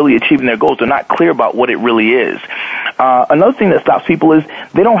people from really achieving their goals. They're not clear about what it really is. Another thing that stops people is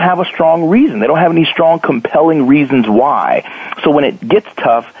they don't have a strong reason. They don't have any strong, compelling reasons why. So when it gets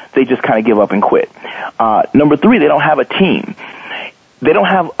tough, they just kind of give up and quit. Number three, they don't have a team. They don't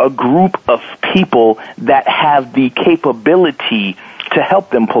have a group of people that have the capability to help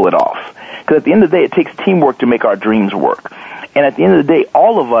them pull it off. Because at the end of the day, it takes teamwork to make our dreams work. And at the end of the day,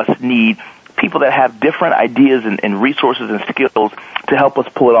 all of us need people that have different ideas and resources and skills to help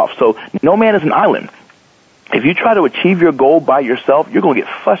us pull it off. So no man is an island. If you try to achieve your goal by yourself, you're going to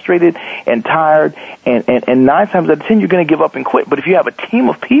get frustrated and tired, and 9 times out of 10, you're going to give up and quit. But if you have a team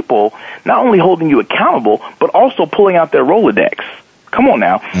of people not only holding you accountable, but also pulling out their Rolodex, come on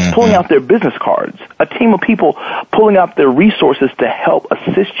now, pulling out their business cards, a team of people pulling out their resources to help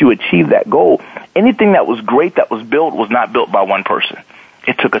assist you achieve that goal. Anything that was great that was built was not built by one person.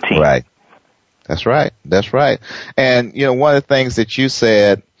 It took a team. Right. That's right. That's right. And, one of the things that you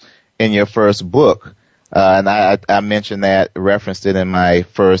said in your first book, and I mentioned that, referenced it in my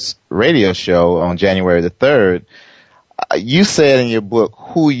first radio show on January the 3rd, you said in your book,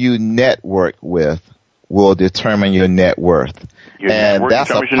 who you network with will determine your net worth. And that's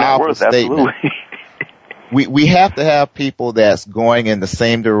a powerful statement. We have to have people that's going in the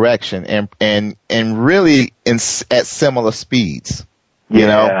same direction and really at similar speeds.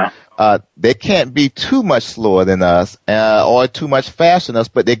 They can't be too much slower than us or too much faster than us,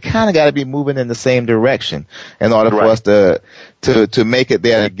 but they kind of got to be moving in the same direction in order for us to make it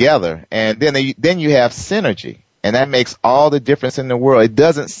there together. And then you have synergy, and that makes all the difference in the world. It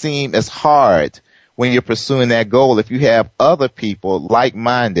doesn't seem as hard when you're pursuing that goal if you have other people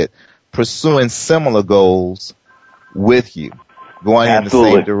like-minded pursuing similar goals with you, going in the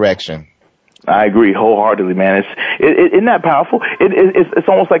same direction. I agree wholeheartedly, man. Isn't that powerful? It's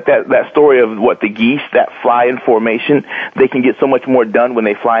almost like that story of the geese that fly in formation. They can get so much more done when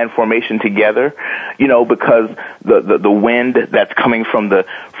they fly in formation together, because the wind that's coming from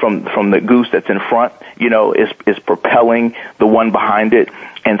the goose that's in front, is propelling the one behind it,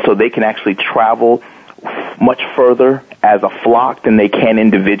 and so they can actually travel much further as a flock than they can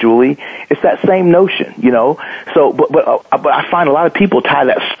individually. It's that same notion, So, but I find a lot of people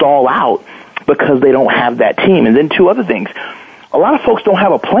that stall out because they don't have that team. And then two other things. A lot of folks don't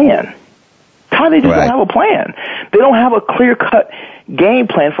have a plan. They just don't have a plan. They don't have a clear-cut game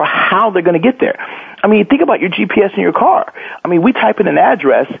plan for how they're going to get there. I mean, think about your GPS in your car. I mean, we type in an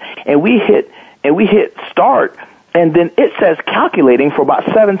address and we hit start, and then it says calculating for about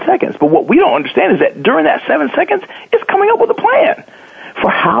 7 seconds. But what we don't understand is that during that 7 seconds, it's coming up with a plan for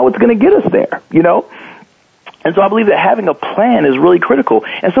how it's going to get us there, And so I believe that having a plan is really critical.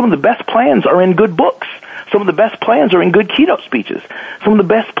 And some of the best plans are in good books. Some of the best plans are in good keynote speeches. Some of the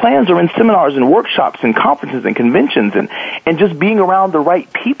best plans are in seminars and workshops and conferences and conventions and just being around the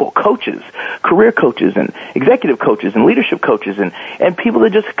right people, coaches, career coaches and executive coaches and leadership coaches and people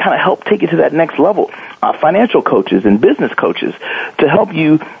that just kind of help take you to that next level, financial coaches and business coaches to help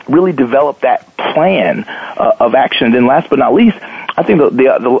you really develop that plan of action. And then last but not least, I think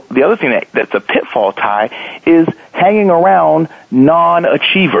the other thing that's a pitfall, Ty, is hanging around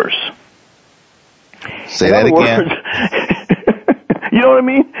non-achievers. Say that again. You know what I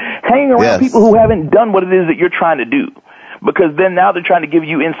mean? Hanging around people who haven't done what it is that you're trying to do. Because then now they're trying to give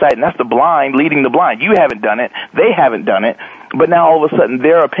you insight, and that's the blind leading the blind. You haven't done it. They haven't done it. But now all of a sudden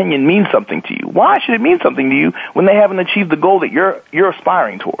their opinion means something to you. Why should it mean something to you when they haven't achieved the goal that you're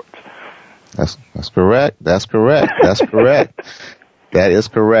aspiring towards? That's correct. That's correct. That's correct. That is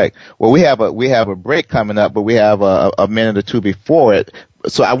correct. Well, we have a break coming up, but we have a minute or two before it.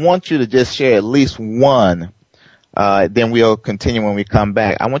 So I want you to just share at least one. Then we'll continue when we come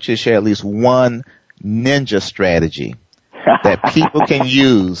back. I want you to share at least one ninja strategy that people can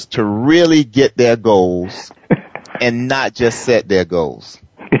use to really get their goals and not just set their goals.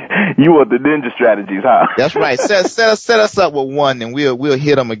 You want the ninja strategies, huh? That's right. Set us up with one, and we'll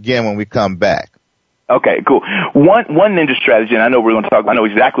hit them again when we come back. Okay, cool. One ninja strategy, and I know I know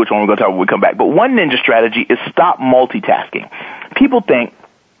exactly which one we're going to talk about when we come back, but one ninja strategy is stop multitasking. People think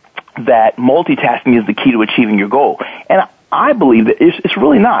that multitasking is the key to achieving your goal, and I believe that it's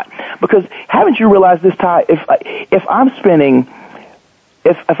really not. Because haven't you realized this, Ty? If I'm spending,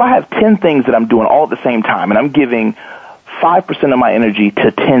 if I have 10 things that I'm doing all at the same time, and I'm giving 5% of my energy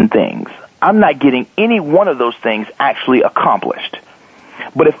to 10 things, I'm not getting any one of those things actually accomplished.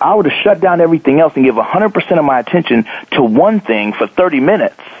 But if I were to shut down everything else and give 100% of my attention to one thing for 30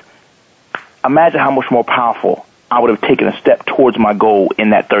 minutes, imagine how much more powerful I would have taken a step towards my goal in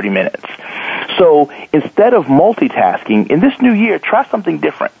that 30 minutes. So instead of multitasking, in this new year, try something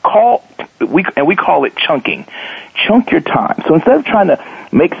different. We call it chunking. Chunk your time. So instead of trying to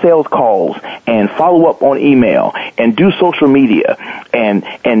make sales calls and follow up on email and do social media and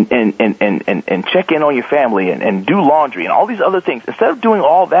check in on your family and do laundry and all these other things, instead of doing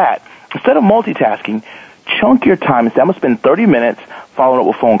all that, instead of multitasking, chunk your time and say, I'm going to spend 30 minutes following up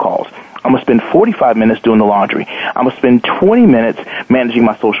with phone calls. I'm going to spend 45 minutes doing the laundry. I'm going to spend 20 minutes managing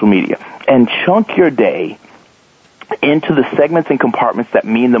my social media. And chunk your day into the segments and compartments that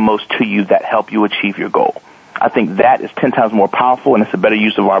mean the most to you, that help you achieve your goal. I think that is 10 times more powerful, and it's a better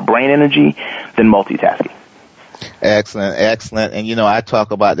use of our brain energy than multitasking. Excellent, excellent. And, I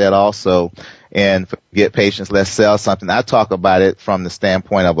talk about that also in Forget Patience, Let's Sell Something. I talk about it from the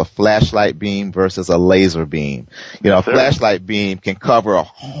standpoint of a flashlight beam versus a laser beam. A flashlight beam can cover a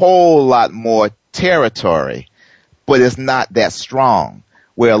whole lot more territory, but it's not that strong.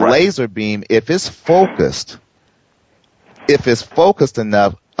 Where a laser beam, if it's focused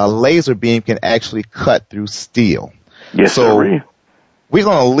enough, a laser beam can actually cut through steel. Yes, so we're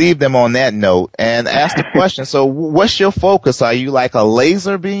going to leave them on that note and ask the question, so what's your focus? Are you like a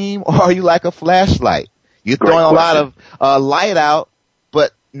laser beam or are you like a flashlight? You're throwing a lot of light out,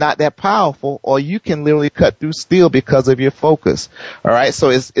 but not that powerful, or you can literally cut through steel because of your focus. All right, so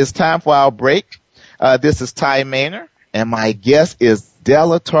it's time for our break. This is Ty Maynard, and my guest is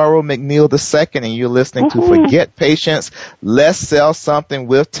Delatorro McNeal II, and you're listening to Forget Patience, Let's Sell Something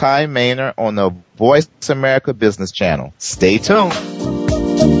with Ty Maynard on the Voice America Business Channel. Stay tuned.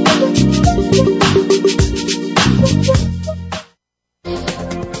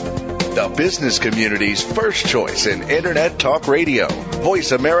 The business community's first choice in Internet Talk Radio,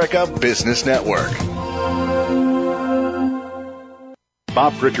 Voice America Business Network.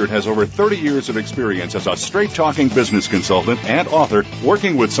 Bob Pritchard has over 30 years of experience as a straight-talking business consultant and author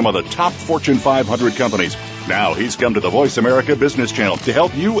working with some of the top Fortune 500 companies. Now he's come to the Voice America Business Channel to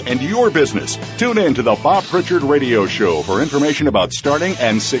help you and your business. Tune in to the Bob Pritchard Radio Show for information about starting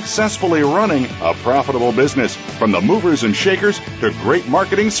and successfully running a profitable business. From the movers and shakers to great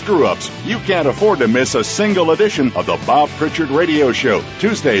marketing screw-ups, you can't afford to miss a single edition of the Bob Pritchard Radio Show.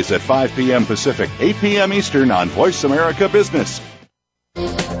 Tuesdays at 5 p.m. Pacific, 8 p.m. Eastern on Voice America Business.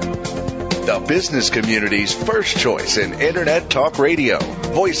 The business community's first choice in Internet Talk Radio,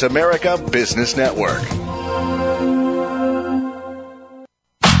 Voice America Business Network.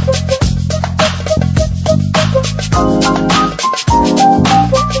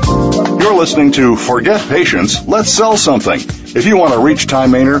 You're listening to Forget Patience, Let's Sell Something. If you want to reach Ty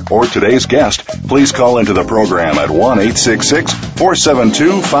Maynard or today's guest, please call into the program at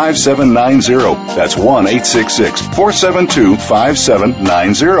 1-866-472-5790. That's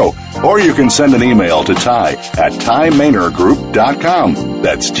 1-866-472-5790. Or you can send an email to Ty at TyMaynardGroup.com.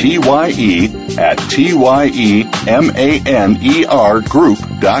 That's TYE at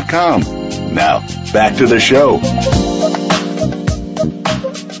TYEMANERGroup.com. Now, back to the show.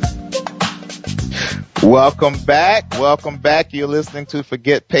 Welcome back. You're listening to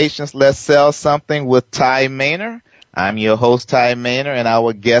Forget Patience, Let's Sell Something with Ty Maynard. I'm your host, Ty Maynard, and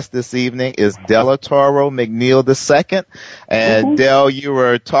our guest this evening is Delatorro McNeal II. And Del, you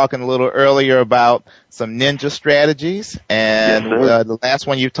were talking a little earlier about some ninja strategies, and the last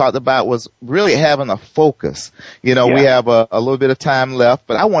one you talked about was really having a focus. We have a little bit of time left,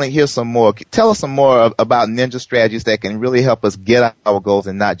 but I want to hear some more. Tell us some more about ninja strategies that can really help us get our goals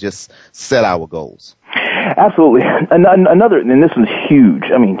and not just set our goals. Absolutely. Another, and this one's huge.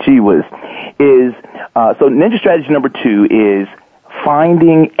 I mean, so ninja strategy number 2 is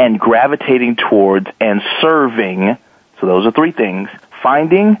finding and gravitating towards and serving, so those are three things,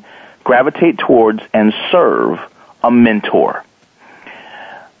 finding, gravitate towards, and serve a mentor.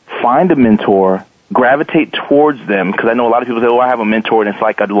 Find a mentor, gravitate towards them, because I know a lot of people say, I have a mentor and it's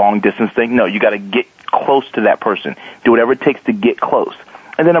like a long distance thing. No, you got to get close to that person. Do whatever it takes to get close.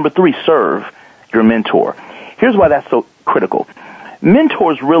 And then number three, serve your mentor. Here's why that's so critical.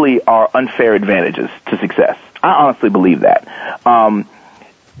 Mentors really are unfair advantages to success. I honestly believe that.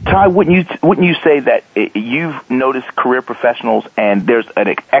 Ty, wouldn't you say that you've noticed career professionals and there's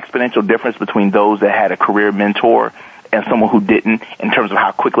an exponential difference between those that had a career mentor and someone who didn't in terms of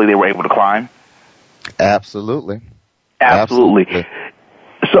how quickly they were able to climb? Absolutely.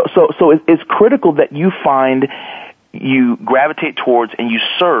 So it's critical that you find, you gravitate towards, and you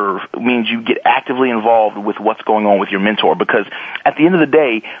serve, means you get actively involved with what's going on with your mentor, because at the end of the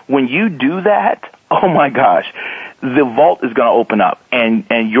day, when you do that, oh my gosh, the vault is going to open up,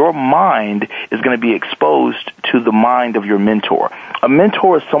 and your mind is going to be exposed to the mind of your mentor. A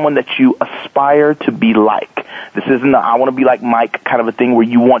mentor is someone that you aspire to be like. This isn't I want to be like Mike kind of a thing where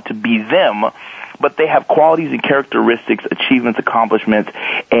you want to be them, but they have qualities and characteristics, achievements, accomplishments,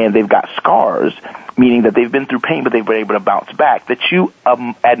 and they've got scars, meaning that they've been through pain, but they've been able to bounce back, that you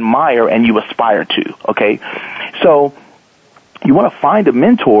admire and you aspire to, okay? So you want to find a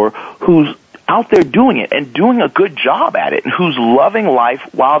mentor who's out there doing it and doing a good job at it, and who's loving life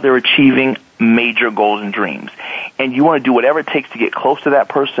while they're achieving major goals and dreams. And you want to do whatever it takes to get close to that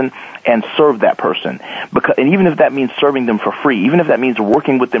person and serve that person. And even if that means serving them for free, even if that means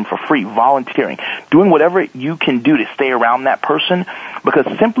working with them for free, volunteering, doing whatever you can do to stay around that person, because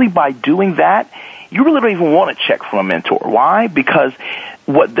simply by doing that, you really don't even want a check from a mentor. Why? Because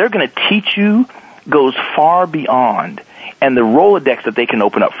what they're going to teach you goes far beyond, and the Rolodex that they can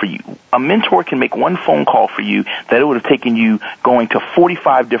open up for you. A mentor can make one phone call for you that it would have taken you going to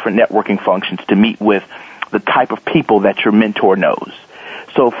 45 different networking functions to meet with the type of people that your mentor knows.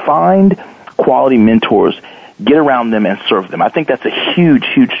 So find quality mentors, get around them, and serve them. I think that's a huge,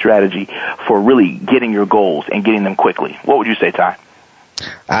 huge strategy for really getting your goals and getting them quickly. What would you say, Ty?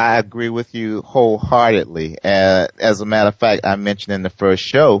 I agree with you wholeheartedly. As a matter of fact, I mentioned in the first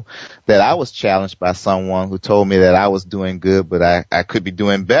show that I was challenged by someone who told me that I was doing good, but I could be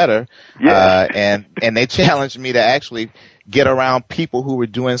doing better. Yeah. And they challenged me to actually get around people who were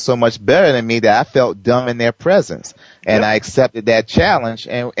doing so much better than me that I felt dumb in their presence. And I accepted that challenge.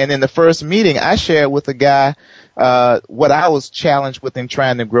 And in the first meeting, I shared with a guy what I was challenged with in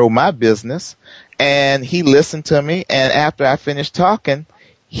trying to grow my business. And he listened to me, and after I finished talking,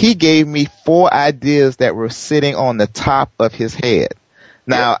 he gave me 4 ideas that were sitting on the top of his head.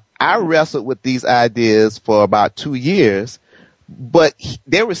 Now, I wrestled with these ideas for about 2 years, but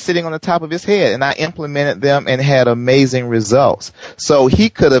they were sitting on the top of his head, and I implemented them and had amazing results. So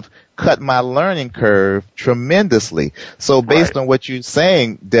he could have cut my learning curve tremendously. So based on what you're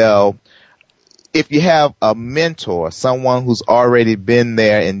saying, Del, if you have a mentor, someone who's already been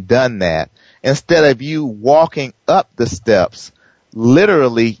there and done that, instead of you walking up the steps,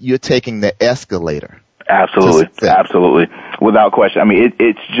 literally you're taking the escalator. Absolutely. Without question. I mean,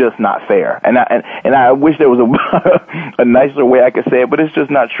 it's just not fair. And I wish there was a nicer way I could say it, but it's just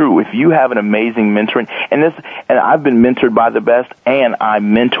not true. If you have an amazing mentoring, and I've been mentored by the best, and I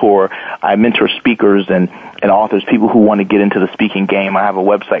mentor speakers and authors, people who want to get into the speaking game. I have a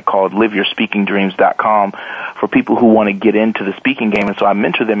website called liveyourspeakingdreams.com for people who want to get into the speaking game, and so I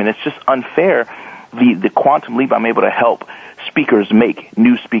mentor them, and it's just unfair the quantum leap I'm able to help speakers make,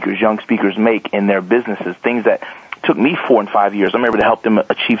 new speakers, young speakers make in their businesses, things that took me 4 and 5 years. I'm able to help them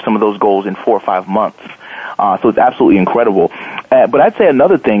achieve some of those goals in 4 or 5 months. So it's absolutely incredible. But I'd say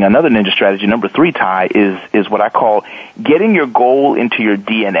another ninja strategy, number 3, Ty, is what I call getting your goal into your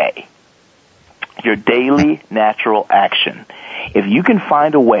DNA, your daily natural action. If you can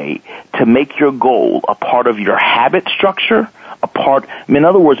find a way to make your goal a part of your habit structure, in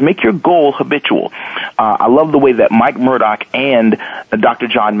other words, make your goal habitual. I love the way that Mike Murdoch and Dr.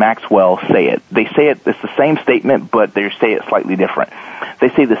 John Maxwell say it. They say it's the same statement, but they say it slightly different. They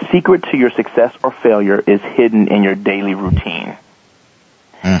say the secret to your success or failure is hidden in your daily routine.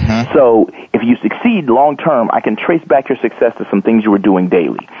 Mm-hmm. So if you succeed long term, I can trace back your success to some things you were doing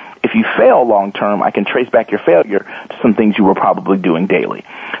daily. If you fail long term, I can trace back your failure to some things you were probably doing daily.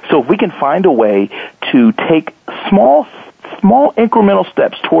 So if we can find a way to take small incremental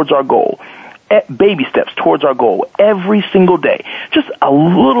steps towards our goal, baby steps towards our goal every single day, just a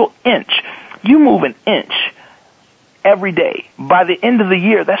little inch. You move an inch every day. By the end of the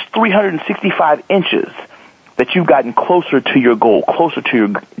year, that's 365 inches that you've gotten closer to your goal, closer to your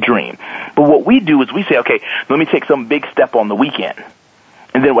dream. But what we do is we say, okay, let me take some big step on the weekend.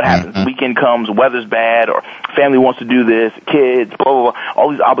 And then what happens? The weekend comes, weather's bad, or family wants to do this, kids, blah, blah, blah,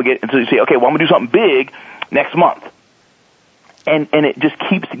 all these obligations. And so you say, okay, well, I'm going to do something big next month. And it just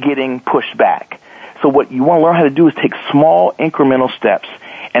keeps getting pushed back. So what you want to learn how to do is take small incremental steps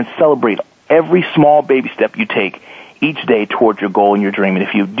and celebrate every small baby step you take each day towards your goal and your dream. And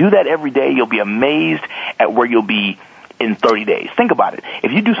if you do that every day, you'll be amazed at where you'll be in 30 days. Think about it.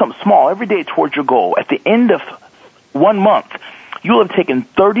 If you do something small every day towards your goal, at the end of 1 month, you'll have taken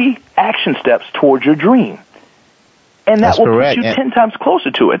 30 action steps towards your dream. And that will put you 10 times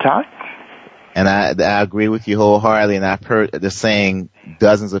closer to it, Ty. And I agree with you wholeheartedly, and I've heard the saying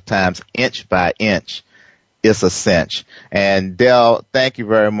dozens of times, inch by inch, it's a cinch. And Del, thank you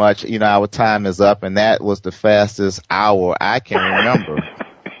very much. You know, our time is up, and that was the fastest hour I can remember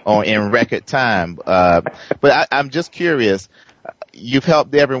in record time. But I'm just curious. You've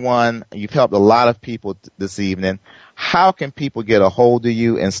helped everyone. You've helped a lot of people this evening. How can people get a hold of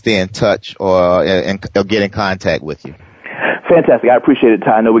you and stay in touch or get in contact with you? Fantastic. I appreciate it,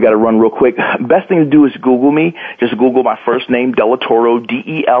 Ty. I know we got to run real quick. Best thing to do is Google me. Just Google my first name, Delatorro,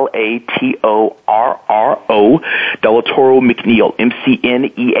 Delatorro, Delatorro McNeal,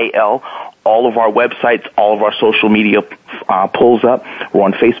 McNeal. All of our websites, all of our social media pulls up. We're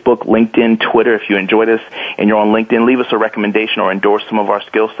on Facebook, LinkedIn, Twitter. If you enjoy this and you're on LinkedIn, leave us a recommendation or endorse some of our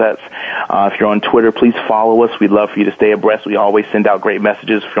skill sets. If you're on Twitter, please follow us. We'd love for you to stay abreast. We always send out great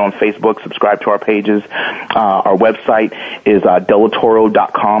messages. If you're on Facebook, subscribe to our pages. Our website is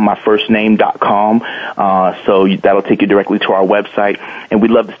delatorro.com, myfirstname.com. So that'll take you directly to our website. And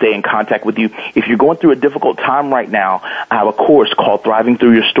we'd love to stay in contact with you. If you're going through a difficult time right now, I have a course called Thriving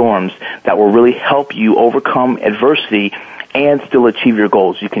Through Your Storms that will really help you overcome adversity and still achieve your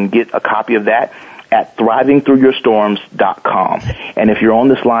goals. You can get a copy of that at thrivingthroughyyourstorms.com. And if you're on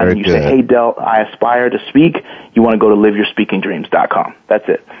this line and you say, hey, Del, I aspire to speak, you want to go to liveyourspeakingdreams.com. That's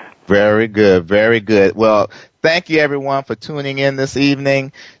it. Very good. Very good. Well, thank you, everyone, for tuning in this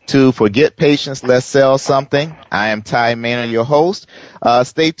evening to Forget Patience, Let's Sell Something. I am Ty Maynard, your host.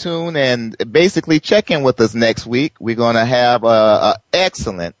 Stay tuned and basically check in with us next week. We're going to have an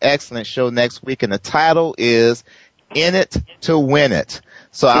excellent show next week, and the title is In It to Win It.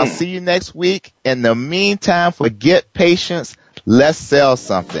 So I'll see you next week. In the meantime, forget patience. Let's sell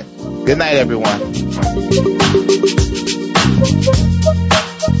something. Good night, everyone.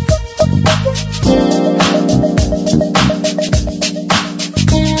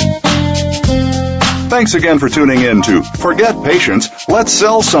 Thanks again for tuning in to Forget Patience, Let's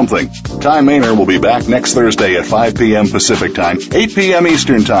Sell Something. Ty Maynard will be back next Thursday at 5 p.m. Pacific Time, 8 p.m.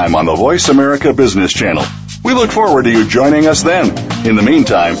 Eastern Time on the Voice America Business Channel. We look forward to you joining us then. In the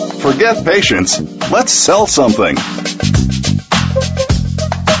meantime, forget patience. Let's sell something.